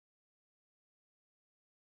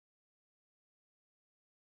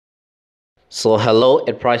So hello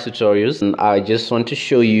at Price Tutorials, and I just want to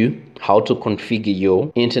show you how to configure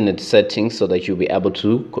your internet settings so that you'll be able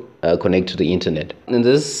to connect to the internet. In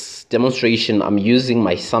this demonstration, I'm using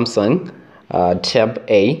my Samsung Tab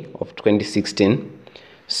A of 2016.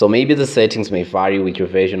 So maybe the settings may vary with your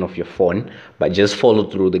version of your phone, but just follow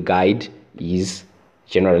through. The guide is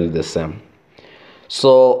generally the same.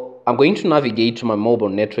 So I'm going to navigate to my mobile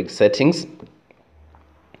network settings.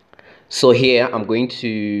 So here I'm going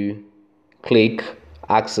to click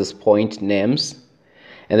access point names,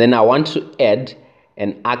 and then I want to add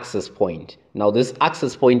an access point. Now this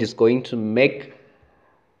access point is going to make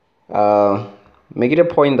it a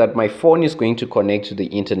point that my phone is going to connect to the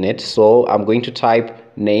internet. So I'm going to type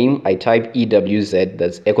name. I type EWZ,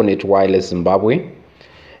 that's Econet Wireless Zimbabwe,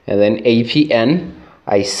 and then APN.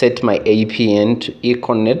 I set my APN to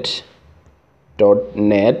econet.net.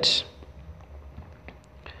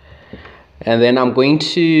 And then I'm going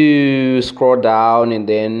to scroll down and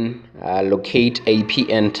then locate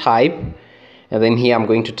APN type. And then here I'm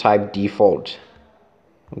going to type default.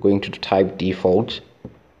 I'm going to type default.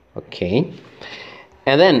 Okay.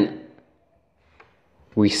 And then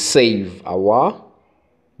we save our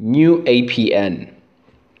new APN.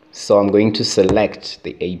 So I'm going to select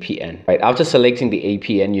the APN. Right, after selecting the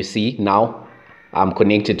APN, you see now I'm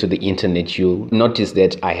connected to the internet. You'll notice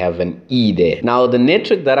that I have an E there. Now the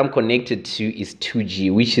network that I'm connected to is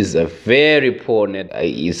 2G, which is a very poor network.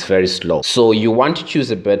 It's very slow. So you want to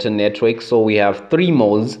choose a better network. So we have three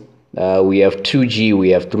modes. We have 2G, we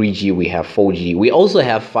have 3G, we have 4G. We also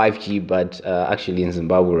have 5G, but actually in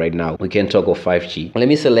Zimbabwe right now, we can talk of 5G. Let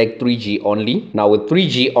me select 3G only. Now with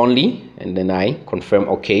 3G only, and then I confirm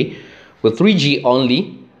OK. With 3G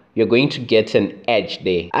only, you're going to get an edge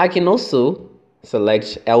there. I can also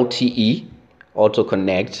select LTE auto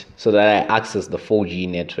connect so that I access the 4G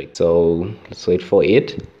network. So let's wait for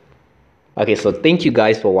it. Okay, so thank you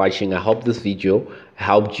guys for watching. I hope this video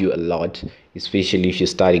helped you a lot, especially if you're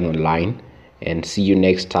starting online, and see you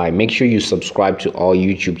next time. Make sure you subscribe to our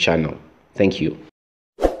YouTube channel. Thank you.